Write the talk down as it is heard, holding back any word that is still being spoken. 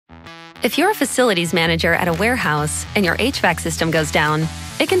If you're a facilities manager at a warehouse and your HVAC system goes down,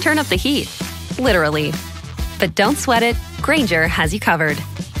 it can turn up the heat, literally. But don't sweat it, Grainger has you covered.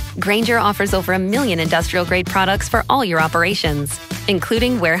 Grainger offers over 1 million industrial-grade products for all your operations,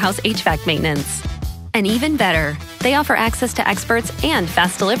 including warehouse HVAC maintenance. And even better, they offer access to experts and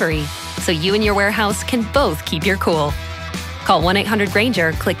fast delivery, so you and your warehouse can both keep your cool. Call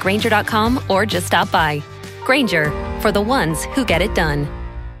 1-800-GRAINGER, click Grainger.com, or just stop by. Grainger, for the ones who get it done.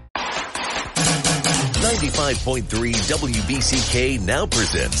 95.3 WBCK now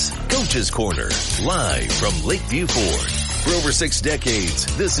presents Coach's Corner, live from Lakeview Ford. For over 6 decades,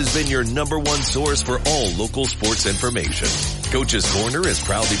 this has been your number one source for all local sports information. Coach's Corner is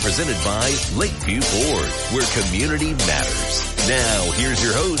proudly presented by Lakeview Ford, where community matters. Now, here's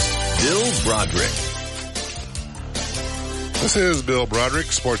your host, Bill Broderick. This is Bill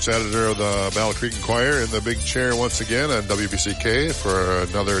Broderick, sports editor of the Battle Creek Enquirer, in the big chair once again on WBCK for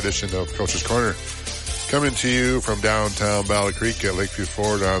another edition of Coach's Corner. Coming to you from downtown Battle Creek at Lakeview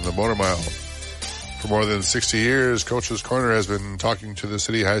Ford on the Motor Mile. For more than 60 years, Coach's Corner has been talking to the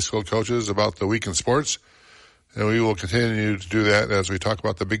city high school coaches about the week in sports, and we will continue to do that as we talk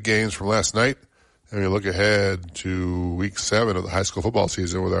about the big games from last night, and we look ahead to week 7 of the high school football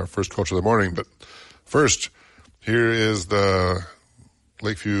season with our first coach of the morning. But first, here is the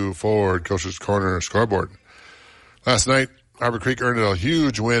Lakeview Ford Coach's Corner scoreboard. Last night, Harbor Creek earned a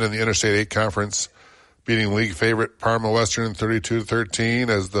huge win in the Interstate 8 Conference, beating league favorite Parma Western 32-13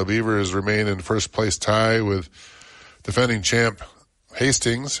 as the Beavers remain in first place tie with defending champ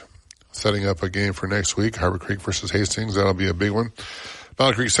Hastings, setting up a game for next week, Harbor Creek versus Hastings. That'll be a big one.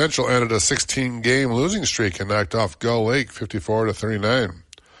 Battle Creek Central ended a 16-game losing streak and knocked off Gull Lake 54-39.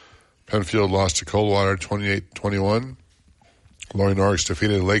 Penfield lost to Coldwater 28-21. Loring Norris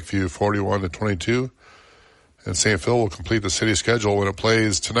defeated Lakeview 41-22. And St. Phil will complete the city schedule when it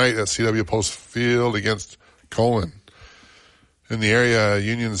plays tonight at CW Post Field against Colon. In the area,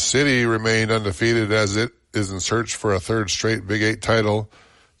 Union City remained undefeated as it is in search for a third straight Big 8 title,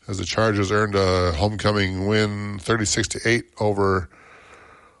 as the Chargers earned a homecoming win 36-8 over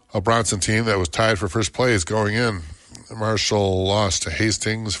a Bronson team that was tied for first place going in. Marshall lost to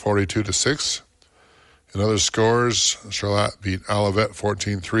Hastings 42-6. In other scores, Charlotte beat Olivet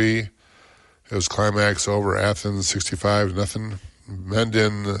 14-3. It was Climax over Athens 65-0.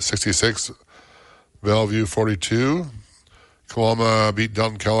 Mendon 66. Bellevue 42. Coloma beat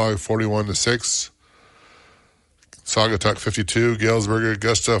Dalton Kellogg 41-6. Saugatuck 52. Galesburg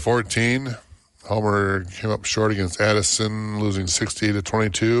Augusta 14. Homer came up short against Addison, losing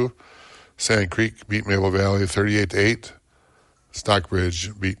 60-22. Sand Creek beat Maple Valley 38-8.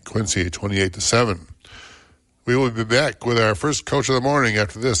 Stockbridge beat Quincy 28-7. We will be back with our first coach of the morning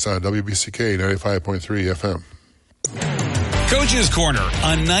after this on WBCK 95.3 FM. Coach's Corner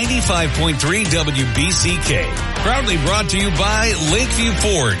on 95.3 WBCK. Proudly brought to you by Lakeview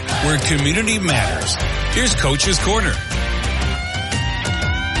Ford, where community matters. Here's Coach's Corner.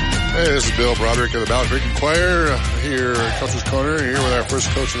 Hey, this is Bill Broderick of the Battle Creek Enquirer here at Coach's Corner, here with our first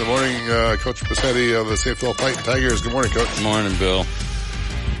coach of the morning, Coach Passetti of the St. Phil Fighting Tigers. Good morning, Coach. Good morning, Bill.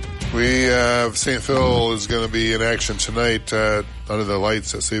 We have St. Phil is going to be in action tonight under the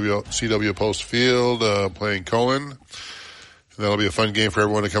lights at CW Post Field playing Colon. And that'll be a fun game for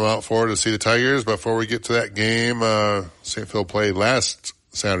everyone to come out for to see the Tigers. But before we get to that game, St. Phil played last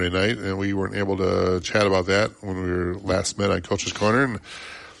Saturday night, and we weren't able to chat about that when we were last met on Coach's Corner. And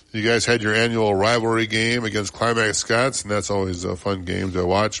you guys had your annual rivalry game against Climax Scots, and that's always a fun game to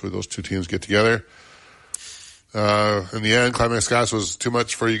watch when those two teams get together. In the end, Climax Scots was too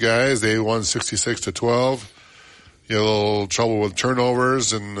much for you guys. They won 66-12. You had a little trouble with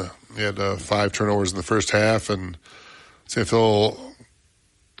turnovers, and you had 5 turnovers in the first half. And St. Phil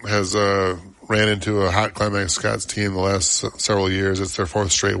has ran into a hot Climax Scots team the last several years. It's their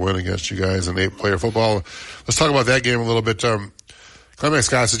 4th straight win against you guys in 8-player football. Let's talk about that game a little bit. Climax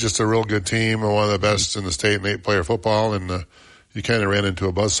Scots is just a real good team, one of the best in the state in 8-player football, and you kind of ran into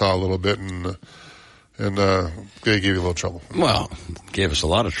a buzzsaw a little bit, and they gave you a little trouble. Well, gave us a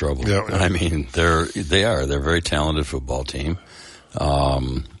lot of trouble. Yeah. I mean, they're a very talented football team.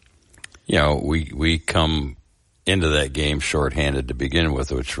 We come into that game shorthanded to begin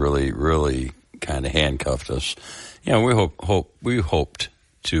with, which really, really kind of handcuffed us. We hoped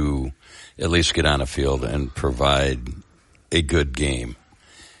to at least get on a field and provide a good game.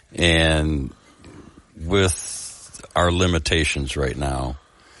 And with our limitations right now,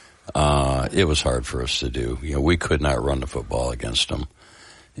 it was hard for us to do. We could not run the football against them.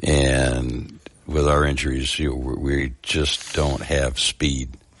 And with our injuries, we just don't have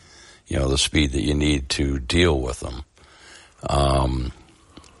speed, the speed that you need to deal with them.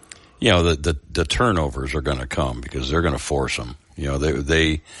 the turnovers are going to come because they're going to force them.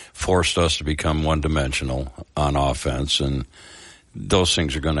 They forced us to become one-dimensional on offense, and those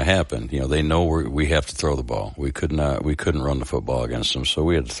things are going to happen. They know we have to throw the ball. We couldn't run the football against them, so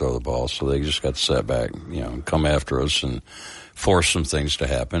we had to throw the ball. So they just got to set back, and come after us and force some things to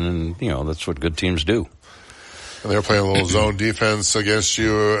happen. And that's what good teams do. And they're playing a little zone defense against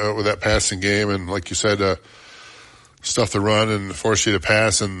you with that passing game, and like you said, stuff to run and force you to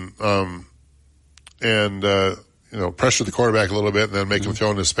pass and pressure the quarterback a little bit and then make him throw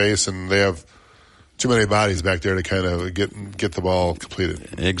into space, and they have too many bodies back there to kind of get the ball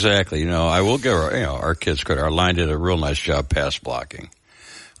completed. Exactly. I will give our kids credit. Our line did a real nice job pass blocking.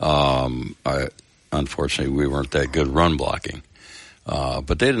 Unfortunately, we weren't that good run blocking.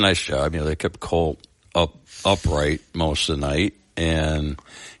 But they did a nice job. They kept Colt upright most of the night, and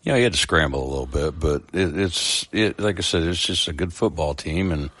he had to scramble a little bit, but it's like I said, it's just a good football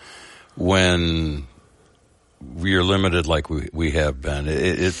team, and when you're limited like we have been,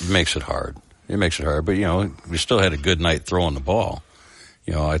 it makes it hard. It makes it hard, but we still had a good night throwing the ball.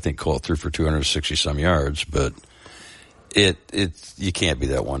 I think Colt threw for 260 some yards, but you can't be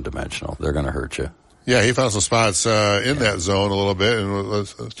that one dimensional. They're going to hurt you. Yeah, he found some spots in that zone a little bit and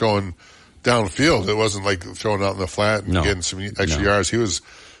was throwing downfield. It wasn't like throwing out in the flat and getting some extra yards. He was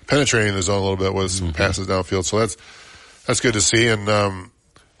penetrating the zone a little bit with some passes downfield. So that's good to see. And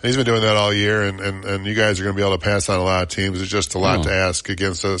he's been doing that all year. And you guys are going to be able to pass on a lot of teams. It's just a lot to ask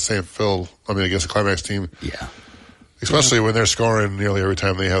against against a Climax team. Yeah. Especially when they're scoring nearly every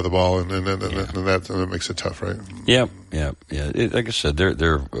time they have the ball, and that makes it tough, right? Yeah. Like I said,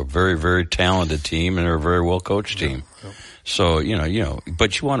 they're a very, very talented team, and they're a very well coached team. Yep. So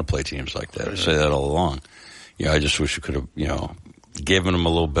but you want to play teams like that. I say that all along. I just wish you could have given them a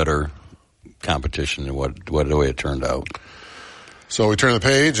little better competition than the way it turned out. So we turn the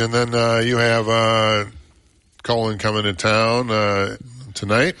page, and then you have Colin coming to town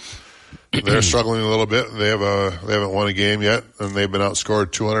tonight. They're struggling a little bit. They haven't won a game yet, and they've been outscored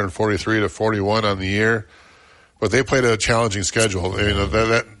 243-41 on the year. But they played a challenging schedule.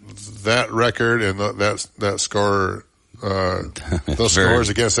 That record and that score, those scores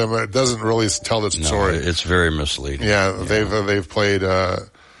against them, it doesn't really tell the story. It's very misleading. Yeah, they've played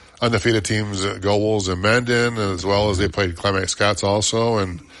undefeated teams, Gobles and Mendon, as well as they played Climax Scots also,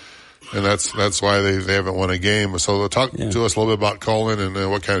 and that's why they haven't won a game. So talk to us a little bit about Colin and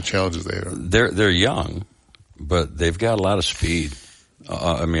what kind of challenges they have. They're young, but they've got a lot of speed.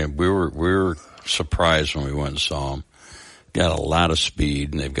 We were surprised when we went and saw them. Got a lot of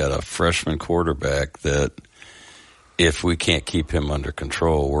speed, and they've got a freshman quarterback that if we can't keep him under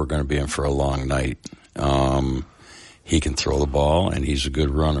control, we're going to be in for a long night. He can throw the ball, and he's a good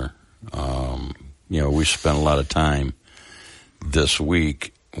runner. We spent a lot of time this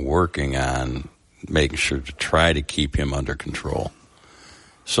week working on making sure to try to keep him under control.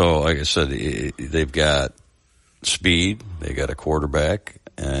 So, like I said, they've got speed, they got a quarterback,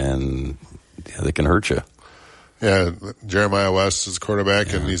 and they can hurt you. Yeah, Jeremiah West is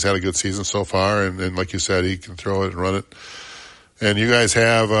quarterback, and he's had a good season so far, and like you said, he can throw it and run it. And you guys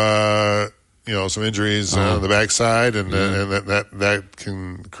have, some injuries on the backside, and that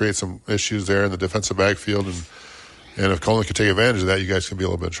can create some issues there in the defensive backfield, and if Colin can take advantage of that, you guys can be a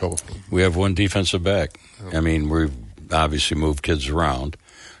little bit in trouble. We have one defensive back. We've obviously moved kids around,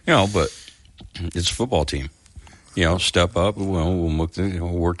 but it's a football team. Step up. We'll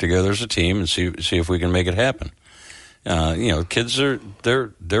work together as a team and see if we can make it happen. Kids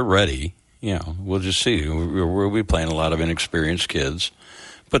they're ready. We'll just see. We'll be playing a lot of inexperienced kids,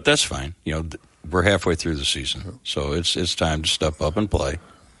 but that's fine. We're halfway through the season, so it's time to step up and play.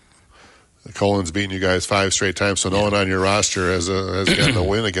 Colin's beaten you guys 5 straight times, so no one on your roster has gotten a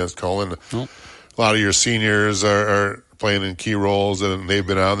win against Colin. A lot of your seniors are playing in key roles, and they've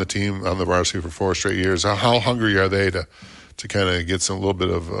been on the team, on the varsity for 4 straight years. How hungry are they to kind of get a little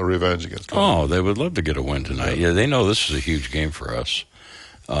bit of revenge against Colin? Oh, they would love to get a win tonight. Yeah, they know this is a huge game for us.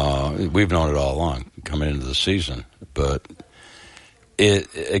 We've known it all along coming into the season, but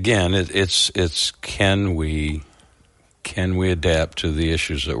it's can we adapt to the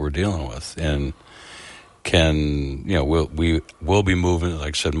issues that we're dealing with, and we'll be moving,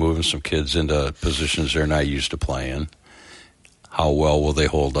 like I said, moving some kids into positions they're not used to playing. How well will they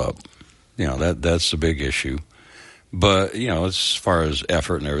hold up? That's the big issue. But as far as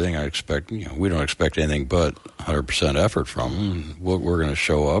effort and everything, I expect we don't expect anything but 100% effort from them. We're going to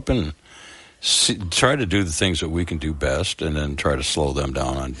show up and try to do the things that we can do best, and then try to slow them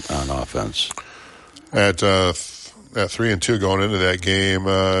down on offense. At 3-2 going into that game,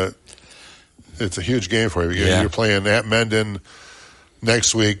 it's a huge game for you. You're playing at Mendon,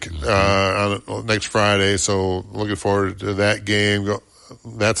 next week, on next Friday. So looking forward to that game.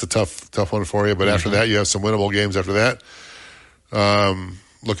 That's a tough one for you. But after that, you have some winnable games after that.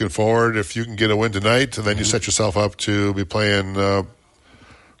 Looking forward, if you can get a win tonight, and then you set yourself up to be playing for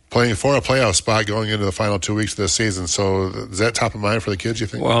a playoff spot going into the final 2 weeks of the season. So is that top of mind for the kids, you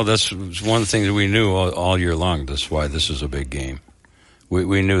think? Well, that's one thing that we knew all year long. That's why this is a big game.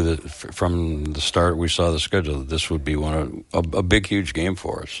 We knew that from the start we saw the schedule that this would be a big, huge game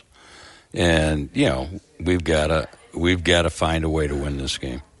for us. And, we've got to find a way to win this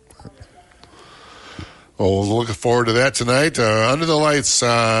game. Well, we're looking forward to that tonight. Under the lights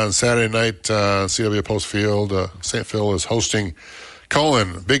on Saturday night, CW Post Field, St. Phil is hosting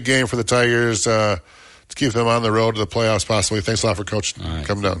Cullen. Big game for the Tigers to keep them on the road to the playoffs possibly. Thanks a lot for Coach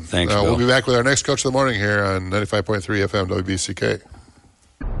coming down. Thanks, Bill. We'll be back with our next Coach of the Morning here on 95.3 FM WBCK.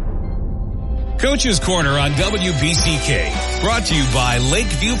 Coach's Corner on WBCK, brought to you by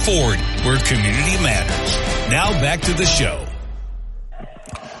Lakeview Ford, where community matters. Now back to the show.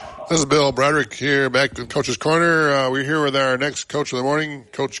 This is Bill Broderick here, back to Coach's Corner. We're here with our next Coach of the Morning,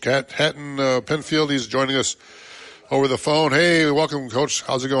 Coach Hatton Penfield. He's joining us over the phone. Hey, welcome, Coach.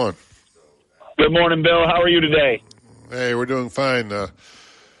 How's it going? Good morning, Bill. How are you today? Hey, we're doing fine.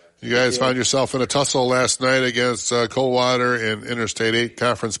 You guys found yourself in a tussle last night against Coldwater in Interstate 8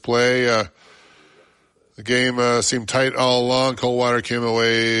 conference play. The game seemed tight all along. Coldwater came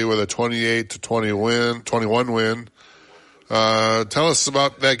away with a 28-21 win. Tell us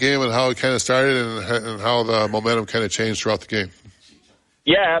about that game and how it kind of started and how the momentum kind of changed throughout the game.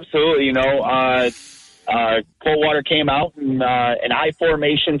 Yeah, absolutely. Coldwater came out in an I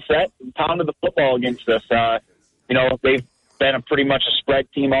formation set and pounded the football against us. They've been pretty much a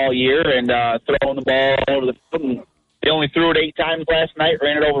spread team all year and throwing the ball all over the field. And they only threw it 8 times last night,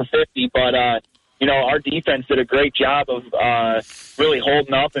 ran it over 50. But, our defense did a great job of really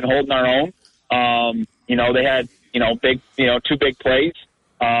holding up and holding our own. They had, big, 2 big plays.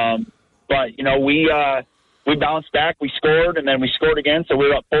 But we bounced back, we scored, and then we scored again. So we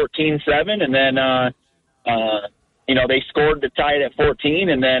were up 14-7, and then, they scored to tie it at 14,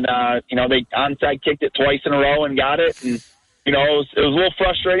 and then, they onside kicked it twice in a row and got it. And, it was a little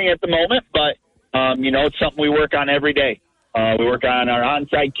frustrating at the moment, but, it's something we work on every day. We work on our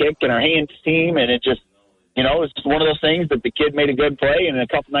onside kick and our hands team, and it just, it's just one of those things that the kid made a good play and a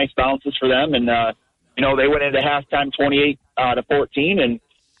couple nice bounces for them. And, they went into halftime 28-14 and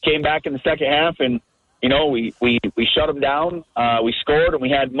came back in the second half, and, we shut them down. We scored, and we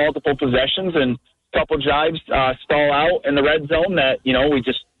had multiple possessions and a couple drives stall out in the red zone that,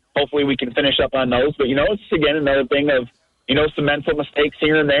 hopefully we can finish up on those. But, it's, again, another thing of, some mental mistakes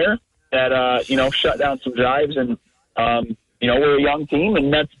here and there that, shut down some drives. And, we're a young team,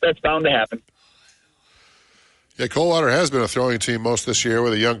 and that's bound to happen. Yeah, Coldwater has been a throwing team most this year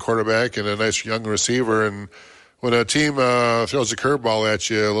with a young quarterback and a nice young receiver. And when a team throws a curveball at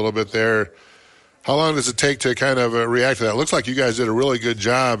you a little bit there, how long does it take to kind of react to that? It looks like you guys did a really good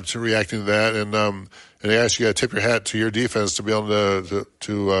job to reacting to that, and I ask you to tip your hat to your defense to be able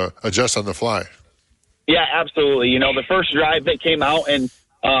to adjust on the fly. Yeah, absolutely. The first drive that came out and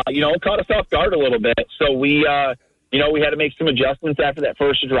caught us off guard a little bit, so we had to make some adjustments after that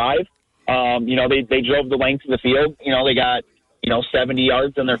first drive. They drove the length of the field. They got 70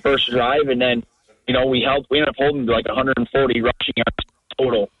 yards on their first drive, and then we ended up holding like 140 rushing yards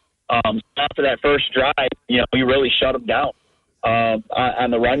total. After that first drive, we really shut them down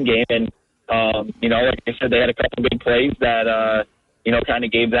on the run game. And, like I said, they had a couple big plays that, kind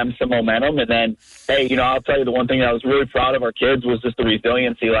of gave them some momentum. And then, hey, I'll tell you the one thing that I was really proud of our kids was just the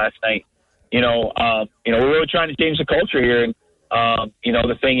resiliency last night. We're really trying to change the culture here. And,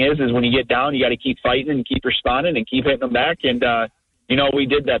 the thing is when you get down, you got to keep fighting and keep responding and keep hitting them back. And, we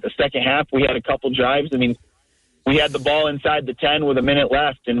did that. The second half, we had a couple drives. I mean, we had the ball inside the 10 with a minute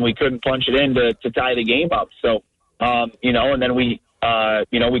left, and we couldn't punch it in to tie the game up. So, and then we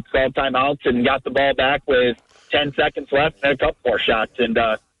called timeouts and got the ball back with 10 seconds left and a couple more shots. And,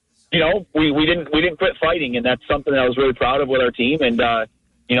 we didn't quit fighting, and that's something that I was really proud of with our team. And,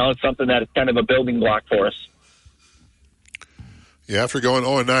 it's something that is kind of a building block for us. Yeah, after going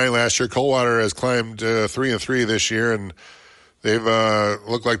 0-9 last year, Coldwater has climbed 3-3 this year, and they've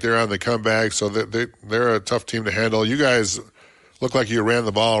looked like they're on the comeback, so they're a tough team to handle. You guys look like you ran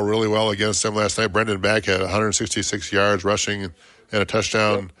the ball really well against them last night. Brendan Back had 166 yards rushing and a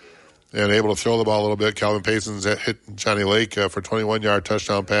touchdown, and able to throw the ball a little bit. Calvin Payson's hit Johnny Lake for a 21-yard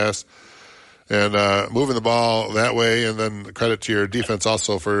touchdown pass. And moving the ball that way, and then credit to your defense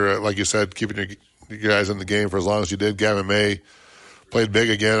also for, like you said, keeping your guys in the game for as long as you did. Gavin May played big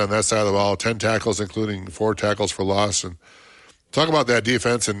again on that side of the ball, 10 tackles, including 4 tackles for loss. And Talk about that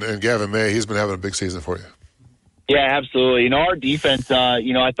defense and Gavin May. He's been having a big season for you. Yeah, absolutely. Our defense,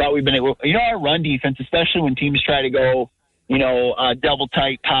 I thought we've been able, our run defense, especially when teams try to go, double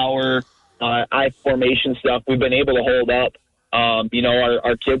tight power, I formation stuff, we've been able to hold up. Our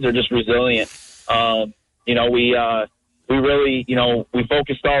kids are just resilient. We really, we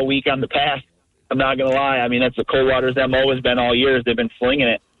focused all week on the pass. I'm not going to lie. I mean, that's what Coldwater's MO has been all year. They've been slinging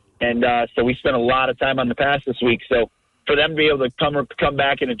it. And so we spent a lot of time on the pass this week. So for them to be able to come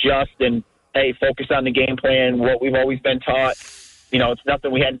back and adjust and, hey, focus on the game plan, what we've always been taught, it's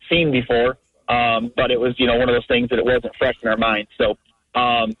nothing we hadn't seen before. But it was, one of those things that it wasn't fresh in our minds. So,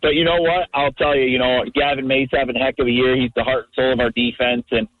 but you know what? I'll tell you, Gavin May's having a heck of a year. He's the heart and soul of our defense.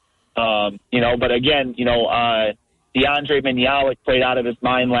 And, but again, DeAndre Minyalik played out of his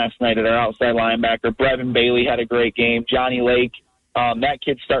mind last night at our outside linebacker. Brevin Bailey had a great game. Johnny Lake, that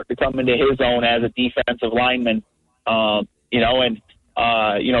kid's starting to come into his own as a defensive lineman.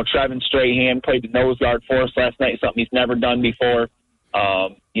 Trevin Strahan played the nose guard for us last night, something he's never done before.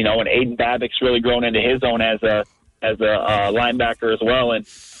 And Aiden Babbick's really grown into his own as a linebacker as well. And,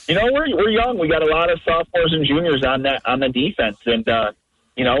 we're young. We got a lot of sophomores and juniors on the defense. And, the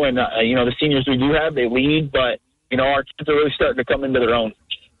seniors we do have, they lead, but, our kids are really starting to come into their own.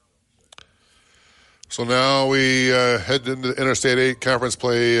 So now we head into Interstate 8 conference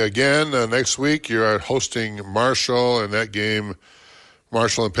play again. Next week, you're hosting Marshall, and that game,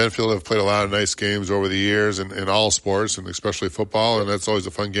 Marshall and Penfield have played a lot of nice games over the years in all sports, and especially football, and that's always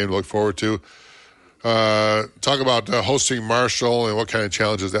a fun game to look forward to. Talk about hosting Marshall and what kind of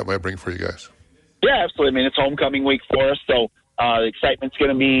challenges that might bring for you guys. Yeah, absolutely. I mean, it's homecoming week for us, so the excitement's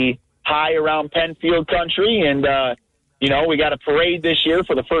going to be high around Penfield country, and we got a parade this year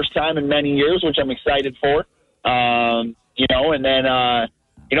for the first time in many years, which I'm excited for. And then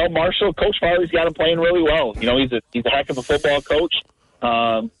Marshall, Coach Farley's got him playing really well. He's a heck of a football coach.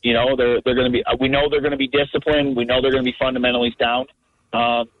 They're going to be. We know they're going to be disciplined. We know they're going to be fundamentally sound.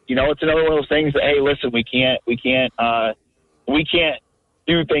 It's another one of those things that, hey, listen, we can't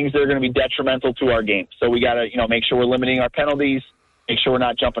do things that are going to be detrimental to our game. So we got to make sure we're limiting our penalties. Make sure we're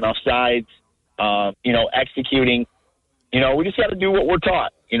not jumping off sides, executing. We just got to do what we're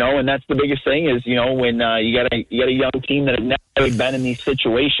taught, and that's the biggest thing is, when you got a young team that has never really been in these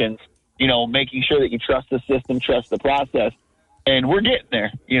situations, making sure that you trust the system, trust the process. And we're getting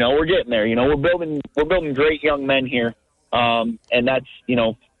there, we're getting there. We're building great young men here. And that's,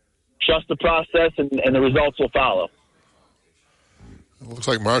 trust the process and the results will follow. It looks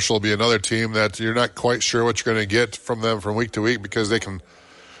like Marshall will be another team that you're not quite sure what you're going to get from them from week to week because they can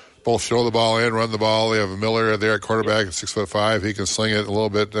both throw the ball in, run the ball. They have a Miller there at quarterback at 6'5". He can sling it a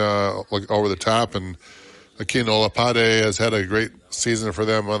little bit over the top. And Akin Olapade has had a great season for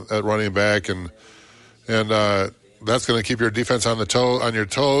them at running back. And that's going to keep your defense on your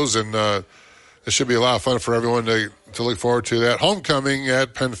toes. And it should be a lot of fun for everyone to look forward to that. Homecoming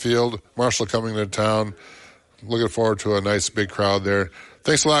at Penfield, Marshall coming to town. Looking forward to a nice big crowd there.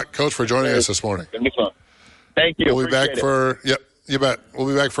 Thanks a lot, Coach, for joining us this morning. It'll be fun. Thank you. We'll be back you bet. We'll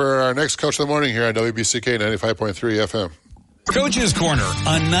be back for our next Coach of the Morning here on WBCK 95.3 FM. Coach's Corner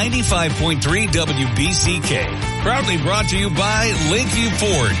on 95.3 WBCK. Proudly brought to you by Lakeview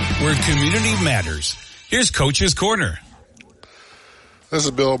Ford, where community matters. Here's Coach's Corner. This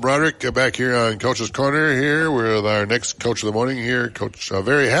is Bill Broderick back here on Coach's Corner here with our next Coach of the Morning here, Coach,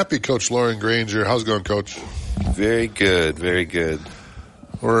 very happy Coach Lauren Granger. How's it going, Coach? Very good, very good.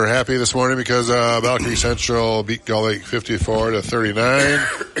 We're happy this morning because Battle Creek Central beat Gull Lake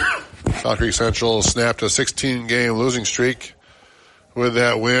 54-39. Battle Creek Central snapped a 16-game losing streak with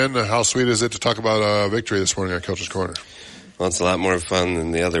that win. How sweet is it to talk about a victory this morning on Coach's Corner? Well, it's a lot more fun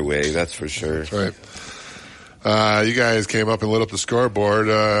than the other way, that's for sure. That's right. You guys came up and lit up the scoreboard.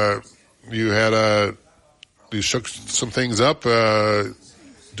 You shook some things up due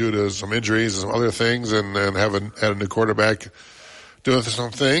to some injuries and some other things, and had a new quarterback doing some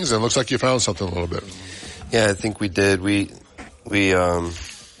things. And it looks like you found something a little bit. Yeah, I think we did. We've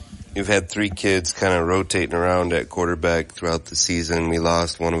had three kids kind of rotating around at quarterback throughout the season. We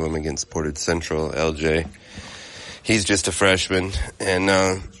lost one of them against Portage Central, LJ. He's just a freshman, and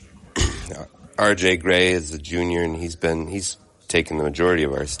RJ Gray is a junior, and he's taken the majority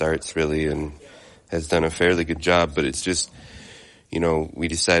of our starts, really, and has done a fairly good job. But it's just, we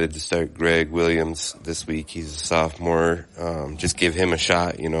decided to start Greg Williams this week. He's a sophomore. Just give him a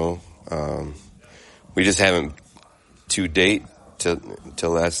shot, We just haven't, to date,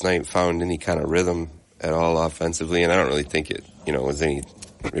 till last night, found any kind of rhythm at all offensively, and I don't really think it, was any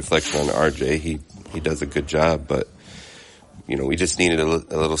reflection on RJ. He does a good job, but we just needed a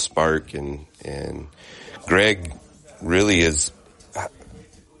little spark, and Greg really is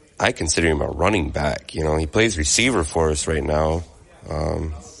I consider him a running back. You know, he plays receiver for us right now,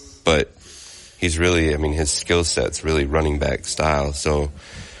 but he's really, I mean, his skill set's really running back style. So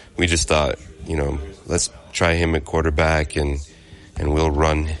we just thought, you know, let's try him at quarterback and we'll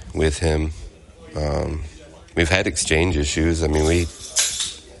run with him. We've had exchange issues. I mean, we,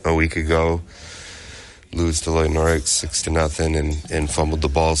 a week ago, lose to Lloyd Norwich 6-0 and fumbled the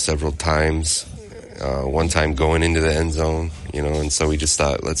ball several times. One time going into the end zone, you know, and so we just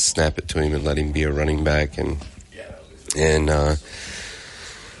thought, let's snap it to him and let him be a running back. And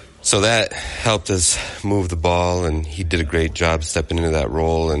so that helped us move the ball, and he did a great job stepping into that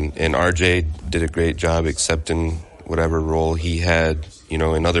role. And RJ did a great job accepting whatever role he had, you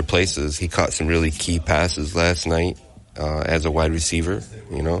know, in other places. He caught some really key passes last night as a wide receiver,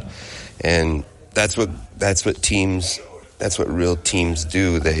 you know, and that's what real teams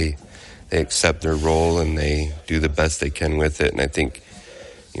do. They accept their role and they do the best they can with it. And I think,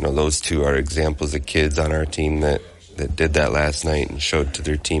 you know, those two are examples of kids on our team that did that last night and showed to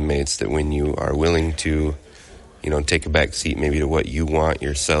their teammates that when you are willing to, you know, take a back seat maybe to what you want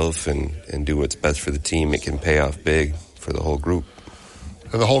yourself and do what's best for the team, it can pay off big for the whole group.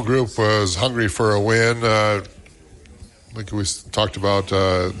 And the whole group was hungry for a win. Like we talked about,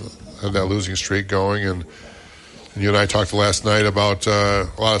 had that losing streak going, and you and I talked last night about a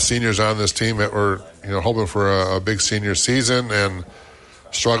lot of seniors on this team that were, you know, hoping for a big senior season and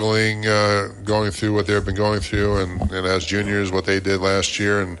struggling, going through what they've been going through, and as juniors, what they did last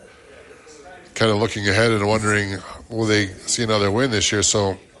year, and kind of looking ahead and wondering, will they see another win this year?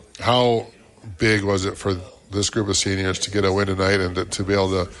 So how big was it for this group of seniors to get a win tonight and to be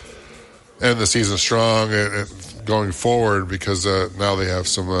able to end the season strong and going forward, because now they have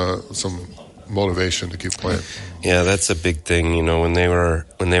some motivation to keep playing? Yeah, that's a big thing. You know, when they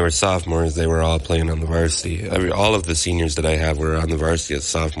were sophomores, they were all playing on the varsity. All of the seniors that I have were on the varsity as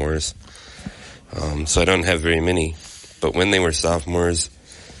sophomores. So I don't have very many. But when they were sophomores,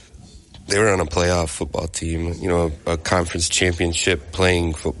 they were on a playoff football team, you know, a conference championship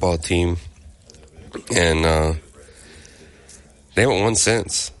playing football team. And they haven't won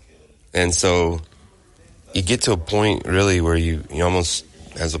since. And so you get to a point really where you almost,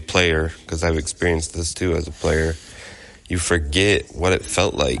 as a player, because I've experienced this too as a player, you forget what it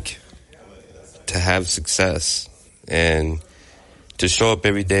felt like to have success and to show up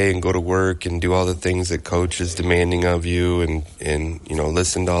every day and go to work and do all the things that coach is demanding of you, and you know,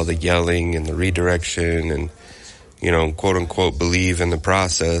 listen to all the yelling and the redirection and, you know, quote unquote believe in the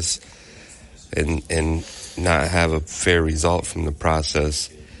process and not have a fair result from the process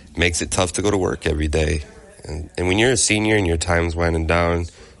makes it tough to go to work every day. And when you're a senior and your time's winding down,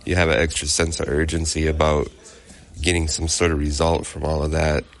 you have an extra sense of urgency about getting some sort of result from all of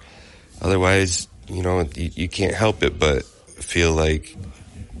that. Otherwise, you know, you can't help it but feel like,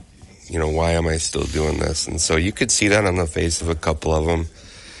 you know, why am I still doing this? And so you could see that on the face of a couple of them,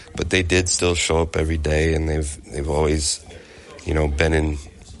 but they did still show up every day, and they've always, you know, been in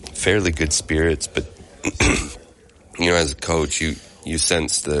fairly good spirits. But you know, as a coach, you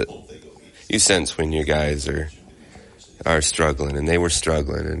sense when your guys are struggling, and they were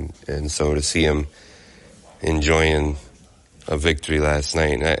struggling, and so to see them enjoying a victory last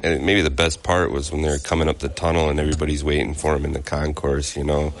night, and maybe the best part was when they were coming up the tunnel and everybody's waiting for them in the concourse, you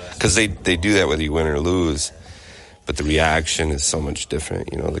know, because they do that whether you win or lose, but the reaction is so much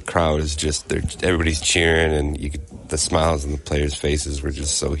different. You know, the crowd is just, everybody's cheering, and the smiles on the players' faces were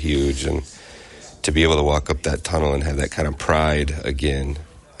just so huge, and to be able to walk up that tunnel and have that kind of pride again,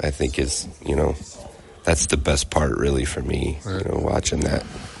 I think is, you know, that's the best part really for me, you know, watching that.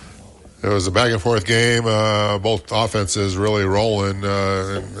 It was a back-and-forth game, both offenses really rolling,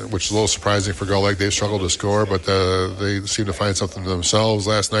 which is a little surprising for Gull Lake. They've struggled to score, but they seem to find something themselves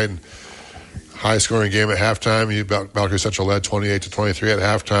last night. High-scoring game at halftime. Valkyrie Central led 28-23 at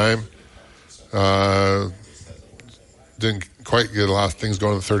halftime. Didn't quite get a lot of things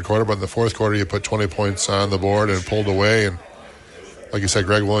going in the third quarter, but in the fourth quarter you put 20 points on the board and pulled away. And like you said,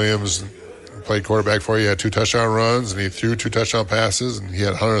 Greg Williams played quarterback for you. He had 2 touchdown runs, and he threw 2 touchdown passes, and he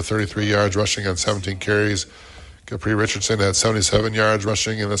had 133 yards rushing on 17 carries. Capri Richardson had 77 yards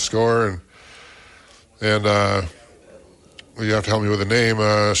rushing in the score, and you have to help me with the name,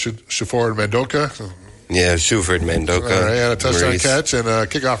 Shuford Mandoka. Yeah, Shuford Mandoka. He had a touchdown catch and a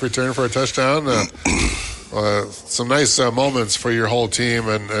kickoff return for a touchdown. Some nice moments for your whole team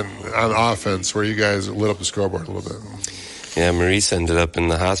and on offense where you guys lit up the scoreboard a little bit. Yeah, Maurice ended up in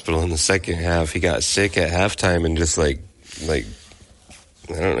the hospital in the second half. He got sick at halftime and just like I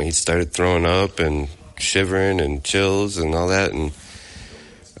don't know, he started throwing up and shivering and chills and all that. And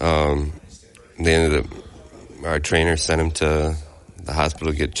they ended up, our trainer sent him to the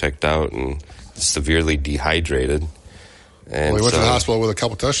hospital to get checked out and severely dehydrated. And he went to the hospital with a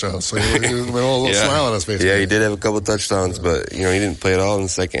couple touchdowns, so he had a little smile on his face. Yeah, he did have a couple touchdowns, but, he didn't play at all in the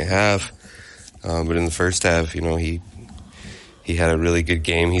second half. But in the first half, he had a really good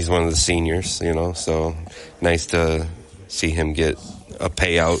game. He's one of the seniors, so nice to see him get a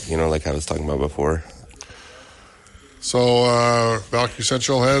payout, like I was talking about before. So Valkyrie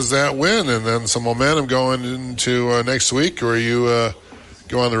Central has that win, and then some momentum going into next week, where you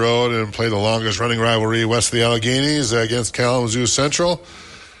go on the road and play the longest-running rivalry west of the Alleghenies against Kalamazoo Central.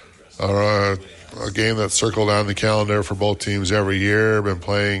 A game that's circled on the calendar for both teams every year. Been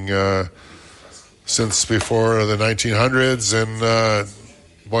playing since before the 1900s, and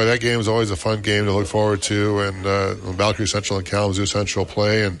boy, that game is always a fun game to look forward to. And when Valkyrie Central and Kalamazoo Central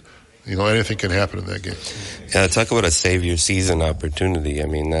play, and anything can happen in that game. Yeah, talk about a save your season opportunity. I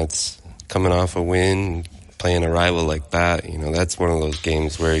mean, that's coming off a win, playing a rival like that. That's one of those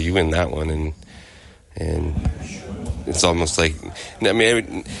games where you win that one, and it's almost like,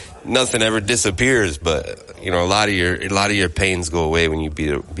 nothing ever disappears, but a lot of your pains go away when you beat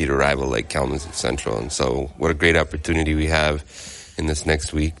a rival like Kalamazoo Central. And so, what a great opportunity we have in this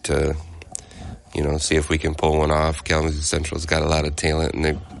next week to see if we can pull one off. Kalamazoo Central's got a lot of talent,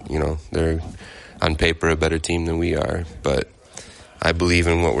 and they're on paper a better team than we are. But I believe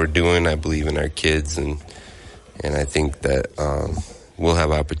in what we're doing. I believe in our kids, and I think that we'll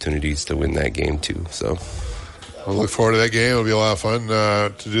have opportunities to win that game too. So we'll look forward to that game. It'll be a lot of fun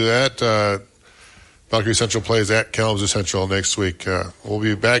to do that. Valkyrie Central plays at Kalamazoo Central next week. We'll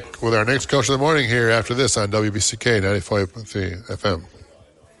be back with our next Coach of the Morning here after this on WBCK 95.3 FM.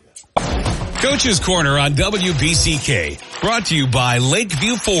 Coach's Corner on WBCK, brought to you by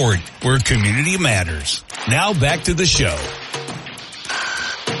Lakeview Ford, where community matters. Now back to the show.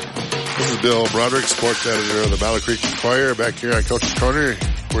 This is Bill Broderick, sports editor of the Battle Creek Enquirer, back here on Coach's Corner.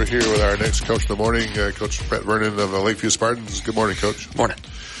 We're here with our next Coach of the Morning, Coach Brett Vernon of the Lakeview Spartans. Good morning, Coach. Morning.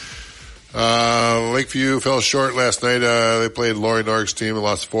 Lakeview fell short last night. They played Lori Norrick's team and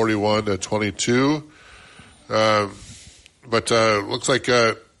lost 41-22. But looks like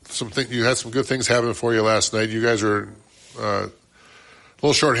you had some good things happen for you last night. You guys were a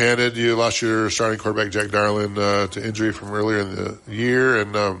little shorthanded. You lost your starting quarterback, Jack Darlin, to injury from earlier in the year,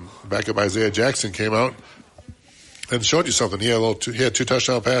 and backup Isaiah Jackson came out and showed you something. He had 2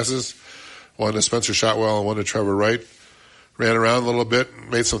 touchdown passes, one to Spencer Shotwell and one to Trevor Wright. Ran around a little bit,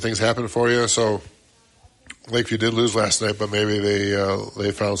 made some things happen for you. So Lakeview did lose last night, but maybe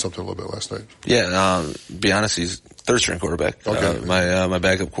they found something a little bit last night. Yeah, be honest, he's third-string quarterback. Okay. My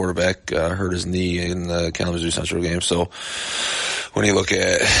backup quarterback hurt his knee in the Kalamazoo Central game. So when you look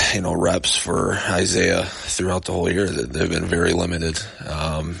at reps for Isaiah throughout the whole year, they've been very limited.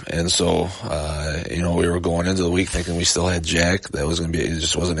 And so we were going into the week thinking we still had Jack. That was going to be, he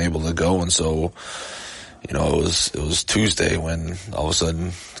just wasn't able to go, and so. It was Tuesday when all of a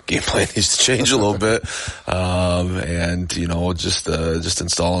sudden game plan needs to change a little bit, and just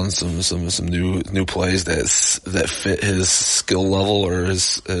installing some new plays that fit his skill level or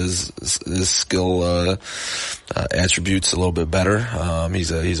his skill attributes a little bit better.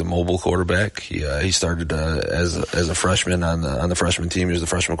 He's a mobile quarterback. He started as a freshman on the freshman team. He was the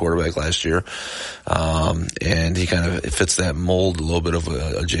freshman quarterback last year, and he kind of fits that mold a little bit of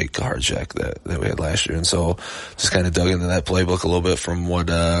a Jake Kaharczyk that we had last year. And so just kind of dug into that playbook a little bit from what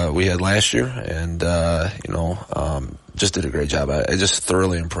we had last year, and just did a great job. I just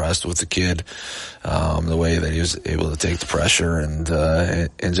thoroughly impressed with the kid, the way that he was able to take the pressure and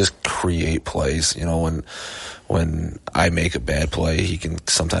just create plays. When I make a bad play, he can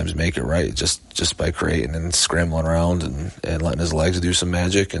sometimes make it right just by creating and scrambling around and letting his legs do some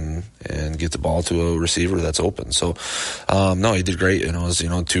magic and get the ball to a receiver that's open. So, no, he did great. It was,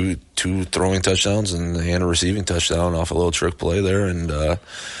 two throwing touchdowns and a receiving touchdown off a little trick play there. And it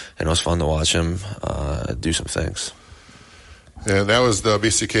was fun to watch him, do some things. And that was the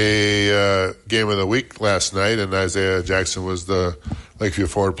BCK game of the week last night, and Isaiah Jackson was the Lakeview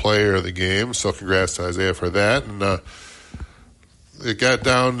Ford player of the game, so congrats to Isaiah for that. And it got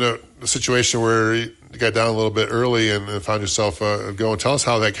down to a situation where you got down a little bit early and found yourself going. Tell us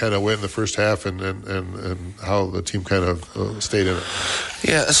how that kind of went in the first half and how the team kind of stayed in it.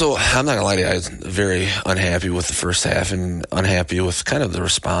 Yeah, so I'm not going to lie to you, I was very unhappy with the first half and unhappy with kind of the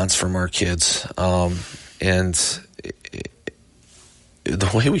response from our kids.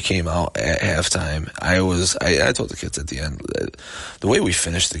 The way we came out at halftime, I told the kids at the end that the way we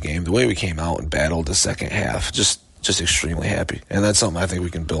finished the game, the way we came out and battled the second half, just just extremely happy, and that's something I think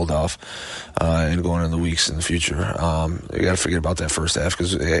we can build off and going into the weeks in the future. You got to forget about that first half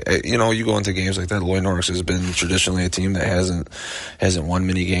because you go into games like that. Lloyd Norris has been traditionally a team that hasn't won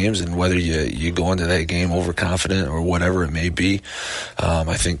many games, and whether you go into that game overconfident or whatever it may be,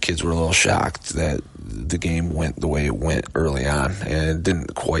 I think kids were a little shocked that the game went the way it went early on and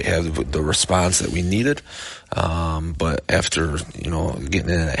didn't quite have the response that we needed. But after, getting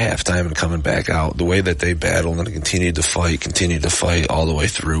in at halftime and coming back out, the way that they battled and continued to fight all the way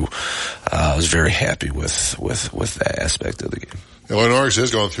through, I was very happy with that aspect of the game. Lloyd Norris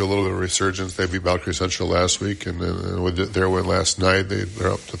is going through a little bit of resurgence. They beat Balcony Central last week, and then with their win last night,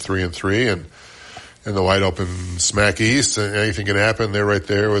 they're up to 3-3, and in the wide open SMAC East, anything can happen. They're right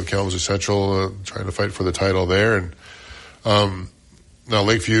there with Kalamazoo Central trying to fight for the title there. And now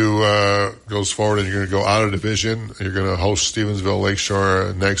Lakeview goes forward, and you're going to go out of division. You're going to host Stevensville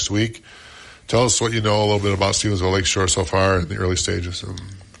Lakeshore next week. Tell us what you know a little bit about Stevensville Lakeshore so far in the early stages.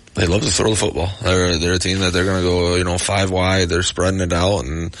 They love to throw the football. They're a team that they're going to go, 5 wide. They're spreading it out,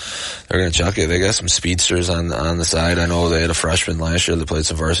 and they're going to chuck it. They got some speedsters on the side. I know they had a freshman last year that played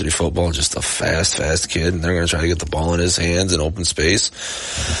some varsity football, just a fast kid, and they're going to try to get the ball in his hands in open space.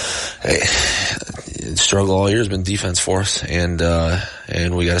 Hey, struggle all year has been defense for us, and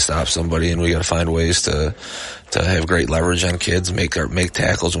we got to stop somebody, and we got to find ways to have great leverage on kids, make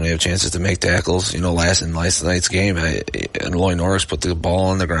tackles when we have chances to make tackles. Last night's game, and Lloyd Norris put the ball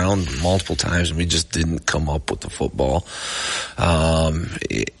on the ground multiple times, and we just didn't come up with the football.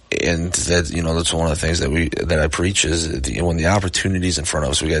 And that's one of the things that I preach is when the opportunity's in front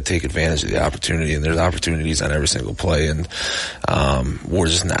of us, we got to take advantage of the opportunity, and there's opportunities on every single play, and we're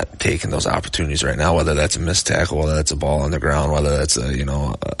just not taking those opportunities right now, whether that's a missed tackle, whether that's a ball on the ground, whether that's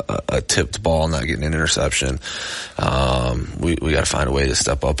a tipped ball not getting an interception. We got to find a way to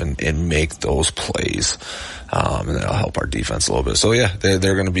step up and make those plays. And that'll help our defense a little bit. So yeah, they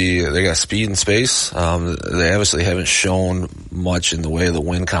got speed and space. They obviously haven't shown much in the way of the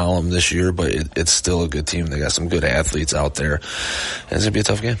win column this year, but it's still a good team. They got some good athletes out there, and it's gonna be a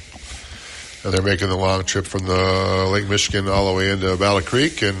tough game. And they're making the long trip from the Lake Michigan all the way into Battle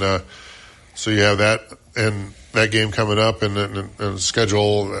Creek, and so you have that game coming up, and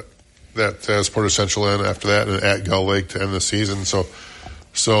schedule that has Portage Central in after that, and at Gull Lake to end the season.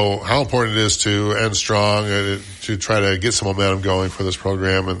 So how important it is to end strong, to try to get some momentum going for this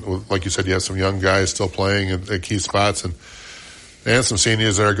program. And like you said, you have some young guys still playing at key spots and some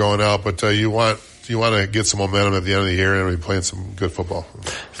seniors that are going out. But you want to get some momentum at the end of the year and be playing some good football.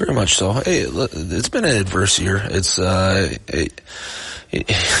 Very much so. Hey, it's been an adverse year. It's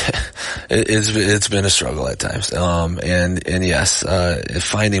been a struggle at times. And yes,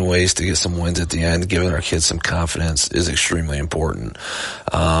 finding ways to get some wins at the end, giving our kids some confidence is extremely important.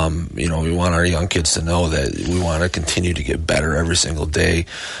 We want our young kids to know that we want to continue to get better every single day.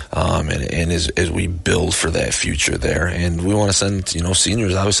 And as we build for that future there, and we want to send,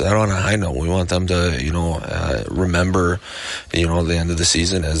 seniors obviously out on a high note. We want them to, remember, the end of the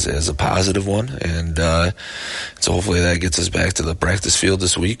season as a positive one. And, so hopefully that gets us back to the practice field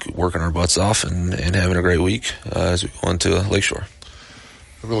this week, working our butts off and having a great week as we go into Lakeshore.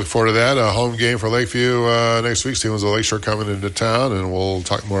 We look forward to that. A home game for Lakeview next week. Stevensville Lakeshore coming into town, and we'll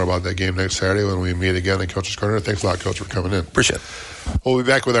talk more about that game next Saturday when we meet again in Coach's Corner. Thanks a lot, Coach, for coming in. Appreciate it. We'll be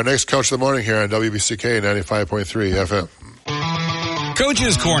back with our next Coach of the Morning here on WBCK 95.3 FM.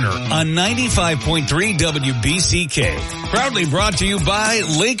 Coach's Corner on 95.3 WBCK. Proudly brought to you by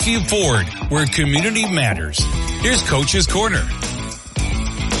Lakeview Ford, where community matters. Here's Coach's Corner.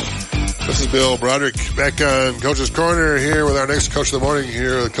 This is Bill Broderick back on Coach's Corner here with our next Coach of the Morning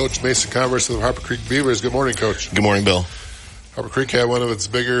here, Coach Mason Converse of the Harper Creek Beavers. Good morning, Coach. Good morning, Bill. Harper Creek had one of its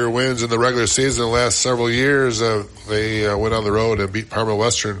bigger wins in the regular season in the last several years. They went on the road and beat Parma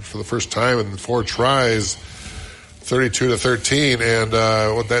Western for the first time in 4 tries, 32-13. And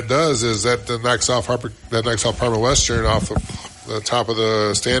what that does is that knocks off Parma Western off the top of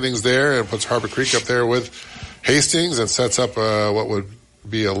the standings there and puts Harper Creek up there with Hastings and sets up what would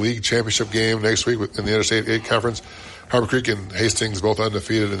be a league championship game next week in the Interstate 8 Conference. Harper Creek and Hastings both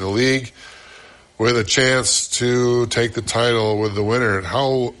undefeated in the league with a chance to take the title with the winner.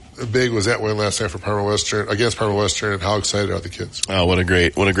 How big was that win last night for against Parma Western, and how excited are the kids? Oh, what a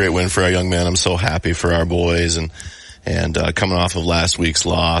great win for our young men. I'm so happy for our boys, and coming off of last week's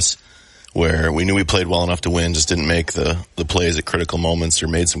loss where we knew we played well enough to win, just didn't make the plays at critical moments or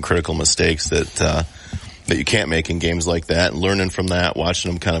made some critical mistakes that you can't make in games like that, and learning from that, watching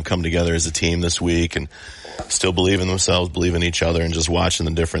them kind of come together as a team this week and still believe in themselves, believe in each other, and just watching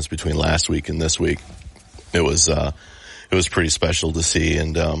the difference between last week and this week. It was pretty special to see,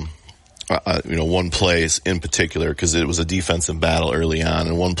 and one play in particular, because it was a defensive battle early on,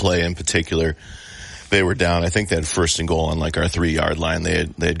 and one play in particular, they were down. I think they had 1st and goal on like our 3-yard line. They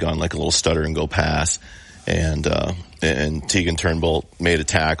had gone like a little stutter and go pass, and Tegan Turnbull made a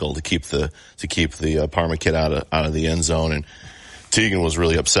tackle to keep the Parma kid out of the end zone, and Tegan was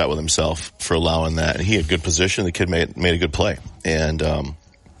really upset with himself for allowing that. And he had good position. The kid made a good play, and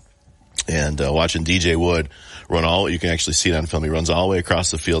watching DJ Wood you can actually see it on film. He runs all the way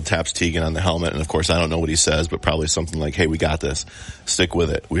across the field, taps Tegan on the helmet, and of course I don't know what he says, but probably something like, "Hey, we got this. Stick with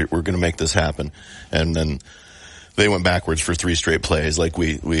it. We're going to make this happen." And then they went backwards for 3 straight plays. Like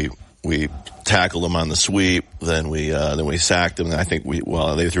we tackled him on the sweep, then we sacked him, and I think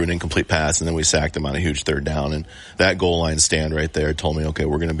they threw an incomplete pass, and then we sacked him on a huge 3rd down. And that goal line stand right there told me, okay,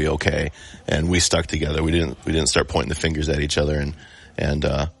 we're going to be okay. And we stuck together. We didn't start pointing the fingers at each other, and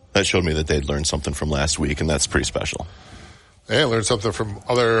that showed me that they'd learned something from last week, and that's pretty special. And learned something from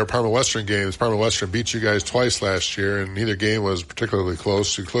other Parma Western games. Parma Western beat you guys twice last year, and neither game was particularly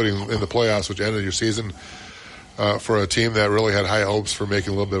close, including in the playoffs, which ended your season for a team that really had high hopes for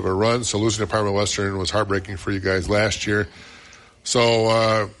making a little bit of a run. So losing to Parma Western was heartbreaking for you guys last year.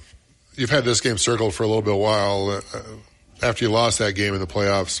 So you've had this game circled for a little bit of a while. After you lost that game in the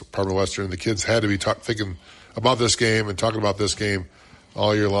playoffs, Parma Western, the kids had to be thinking about this game and talking about this game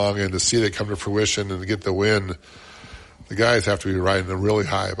all year long, and to see it come to fruition and to get the win, the guys have to be riding them really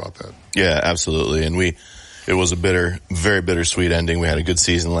high about that. Yeah, absolutely. And it was a very bittersweet ending. We had a good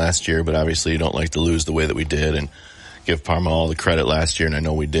season last year, but obviously you don't like to lose the way that we did, and give Parma all the credit last year, and I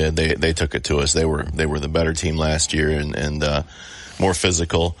know we did. They took it to us. They were the better team last year, and more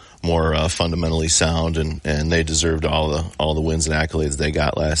physical, more fundamentally sound, and they deserved all the wins and accolades they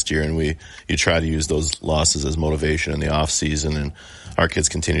got last year. And you try to use those losses as motivation in the off season, and our kids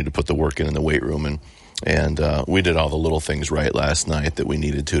continue to put the work in the weight room, and we did all the little things right last night that we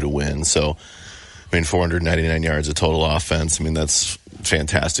needed to win. So, 499 yards of total offense. That's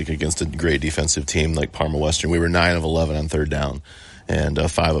fantastic against a great defensive team like Parma Western. We were 9 of 11 on 3rd down, and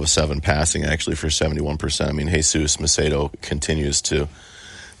 5 of 7 passing actually for 71%. Jesus Macedo continues to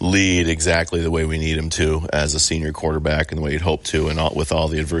lead exactly the way we need him to as a senior quarterback, and the way you'd hope to, and with all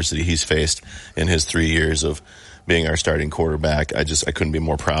the adversity he's faced in his 3 years of being our starting quarterback. I couldn't be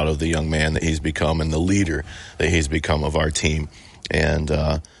more proud of the young man that he's become and the leader that he's become of our team. And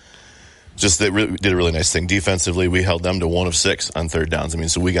they did a really nice thing defensively. We held them to 1 of 6 on 3rd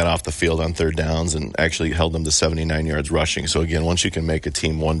downs. So we got off the field on 3rd downs and actually held them to 79 yards rushing. So again, once you can make a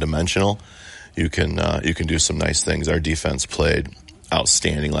team one-dimensional, you can do some nice things. Our defense played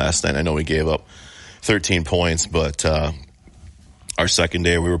outstanding last night. I know we gave up 13 points, but our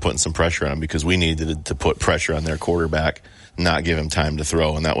secondary, we were putting some pressure on them because we needed to put pressure on their quarterback, not give him time to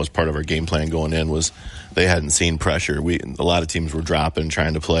throw. And that was part of our game plan going in, was they hadn't seen pressure. A lot of teams were dropping,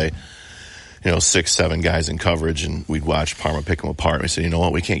 trying to play 6-7 guys in coverage, and we'd watch Parma pick them apart. We said, you know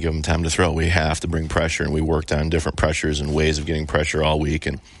what, we can't give them time to throw. We have to bring pressure, and we worked on different pressures and ways of getting pressure all week,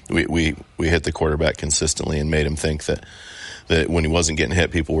 and we hit the quarterback consistently and made him think that when he wasn't getting hit,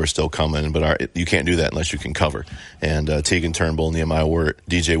 people were still coming. But you can't do that unless you can cover. And Tegan Turnbull, Nehemiah Wirt,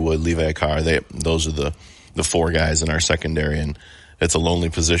 DJ Wood, Levi Carr, those are the 4 guys in our secondary, and it's a lonely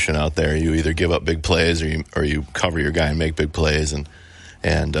position out there. You either give up big plays or you cover your guy and make big plays, and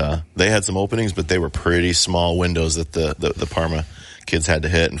they had some openings, but they were pretty small windows that the Parma kids had to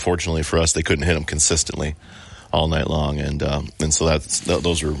hit. And fortunately for us, they couldn't hit them consistently all night long, and so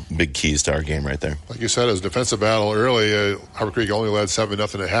those were big keys to our game right there. Like you said, it was a defensive battle early. Harbor Creek only led 7-0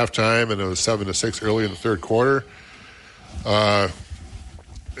 at halftime, and it was 7-6 early in the 3rd quarter. And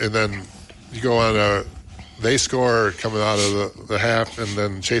then you go on they score coming out of the half, and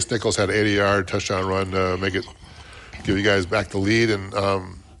then Chase Nichols had an 80-yard touchdown run to give you guys back the lead. And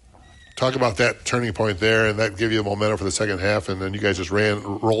talk about that turning point there, and that gave you the momentum for the second half, and then you guys just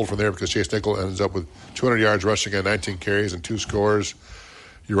rolled from there because Chase Nichols ends up with 200 yards rushing and 19 carries and 2 scores.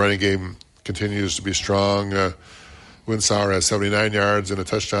 Your running game continues to be strong. Winsauer has 79 yards and a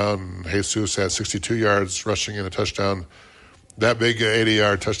touchdown. Jesus has 62 yards rushing and a touchdown. That big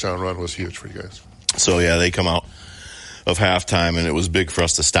 80-yard touchdown run was huge for you guys. So, yeah, they come out of halftime, and it was big for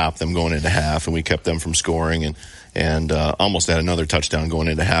us to stop them going into half, and we kept them from scoring and almost had another touchdown going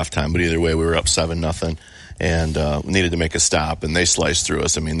into halftime. But either way, we were up 7-0 and needed to make a stop, and they sliced through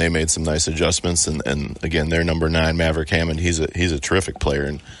us. They made some nice adjustments, and again, their number 9, Maverick Hammond, he's a terrific player,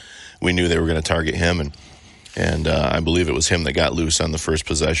 and we knew they were going to target him, and I believe it was him that got loose on the first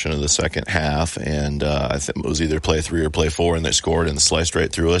possession of the second half, and I think it was either play 3 or play 4, and they scored and sliced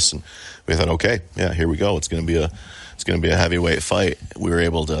right through us, and we thought, okay, yeah, here we go. It's going to be a heavyweight fight. We were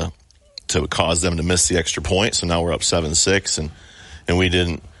able to cause them to miss the extra point, so now we're up 7-6, and we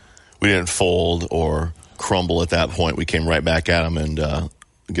didn't didn't fold or crumble at that point. We came right back at them and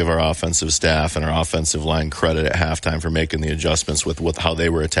give our offensive staff and our offensive line credit at halftime for making the adjustments with how they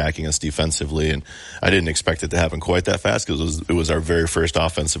were attacking us defensively. And I didn't expect it to happen quite that fast because it was our very first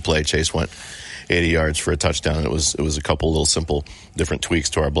offensive play. Chase went 80 yards for a touchdown, and it was a couple little simple different tweaks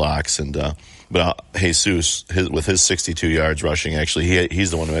to our blocks. And but Jesus, with his 62 yards rushing, actually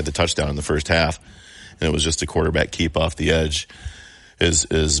he's the one who had the touchdown in the first half, and it was just a quarterback keep off the edge.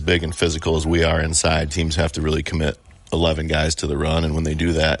 As big and physical as we are inside, teams have to really commit 11 guys to the run, and when they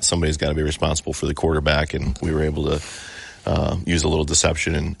do that, somebody's got to be responsible for the quarterback, and we were able to use a little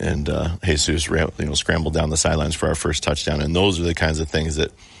deception, and Jesus scrambled down the sidelines for our first touchdown. And those are the kinds of things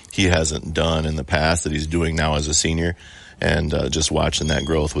that he hasn't done in the past that he's doing now as a senior, and just watching that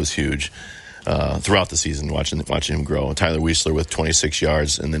growth was huge throughout the season, watching him grow. Tyler Wiesler with 26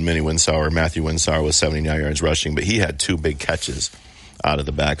 yards, and then Matthew Winsauer with 79 yards rushing, but he had 2 big catches out of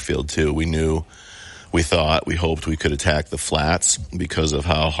the backfield too. We hoped we could attack the flats because of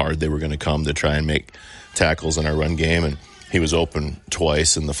how hard they were going to come to try and make tackles in our run game, and he was open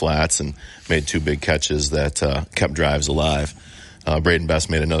twice in the flats and made 2 big catches that kept drives alive. Braden Best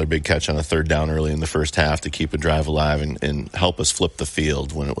made another big catch on a 3rd down early in the first half to keep a drive alive and help us flip the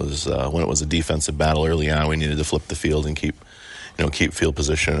field when it was a defensive battle early on. We needed to flip the field and keep field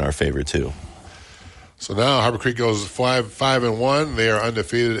position in our favor too. So now Harbor Creek goes 5-1. They are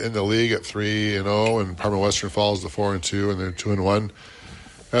undefeated in the league at 3-0, and Parma Western falls to 4-2, and they're 2-1.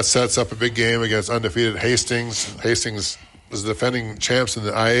 That sets up a big game against undefeated Hastings. Hastings is the defending champs in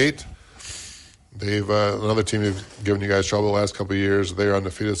the I-8. They've another team who've given you guys trouble the last couple of years. They're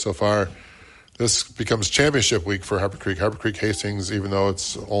undefeated so far. This becomes championship week for Harbor Creek. Harbor Creek Hastings, even though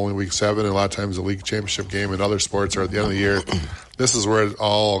it's only week 7, and a lot of times the league championship game in other sports are at the end of the year. This is where it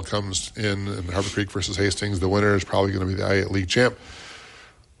all comes in Harbor Creek versus Hastings. The winner is probably going to be the I-8 league champ.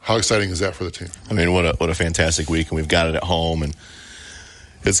 How exciting is that for the team? I mean, what a fantastic week, and we've got it at home, and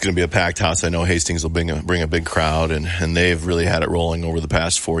it's going to be a packed house. I know Hastings will bring a big crowd, and they've really had it rolling over the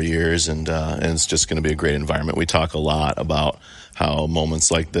past 4 years, and it's just going to be a great environment. We talk a lot about how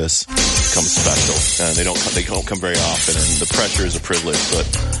moments like this come special, and they don't come very often, and the pressure is a privilege, but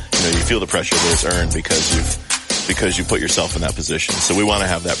you feel the pressure that it's earned because you put yourself in that position. So we want to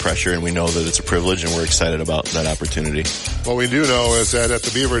have that pressure, and we know that it's a privilege, and we're excited about that opportunity. What we do know is that at the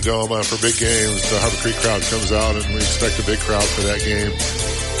Beaver Dome for big games, the Harbor Creek crowd comes out, and we expect a big crowd for that game.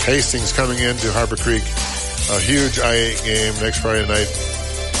 Hastings coming into Harbor Creek, a huge I-8 game next Friday night.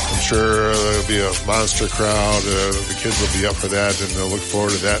 I'm sure there'll be a monster crowd. The kids will be up for that, and they'll look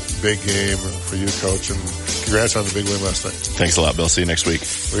forward to that big game for you, Coach. And congrats on the big win last night. Thanks a lot, Bill. See you next week.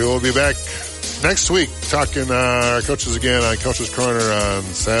 We will be back next week talking our coaches again on Coach's Corner on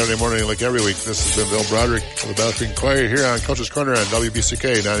Saturday morning like every week. This has been Bill Broderick of the Battle Creek Enquirer here on Coach's Corner on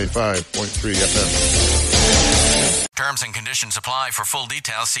WBCK 95.3 FM. Terms and conditions apply. For full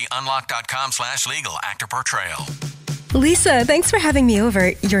details, see unlock.com/legal. Actor portrayal. Lisa, thanks for having me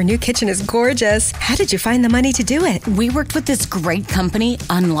over. Your new kitchen is gorgeous. How did you find the money to do it? We worked with this great company,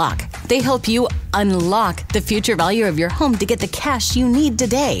 Unlock. They help you unlock the future value of your home to get the cash you need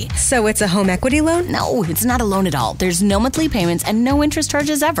today. So it's a home equity loan? No, it's not a loan at all. There's no monthly payments and no interest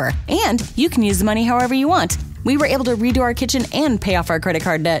charges ever. And you can use the money however you want. We were able to redo our kitchen and pay off our credit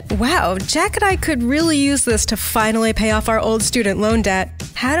card debt. Wow, Jack and I could really use this to finally pay off our old student loan debt.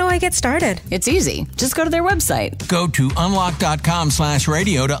 How do I get started? It's easy. Just go to their website. Go to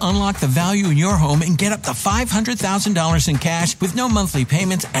unlock.com/radio to unlock the value in your home and get up to $500,000 in cash with no monthly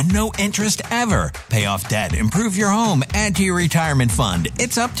payments and no interest ever. Pay off debt, improve your home, add to your retirement fund.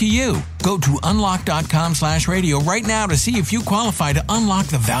 It's up to you. Go to unlock.com/radio right now to see if you qualify to unlock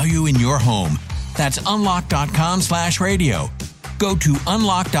the value in your home. That's unlock.com/radio. Go to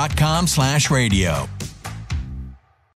unlock.com/radio.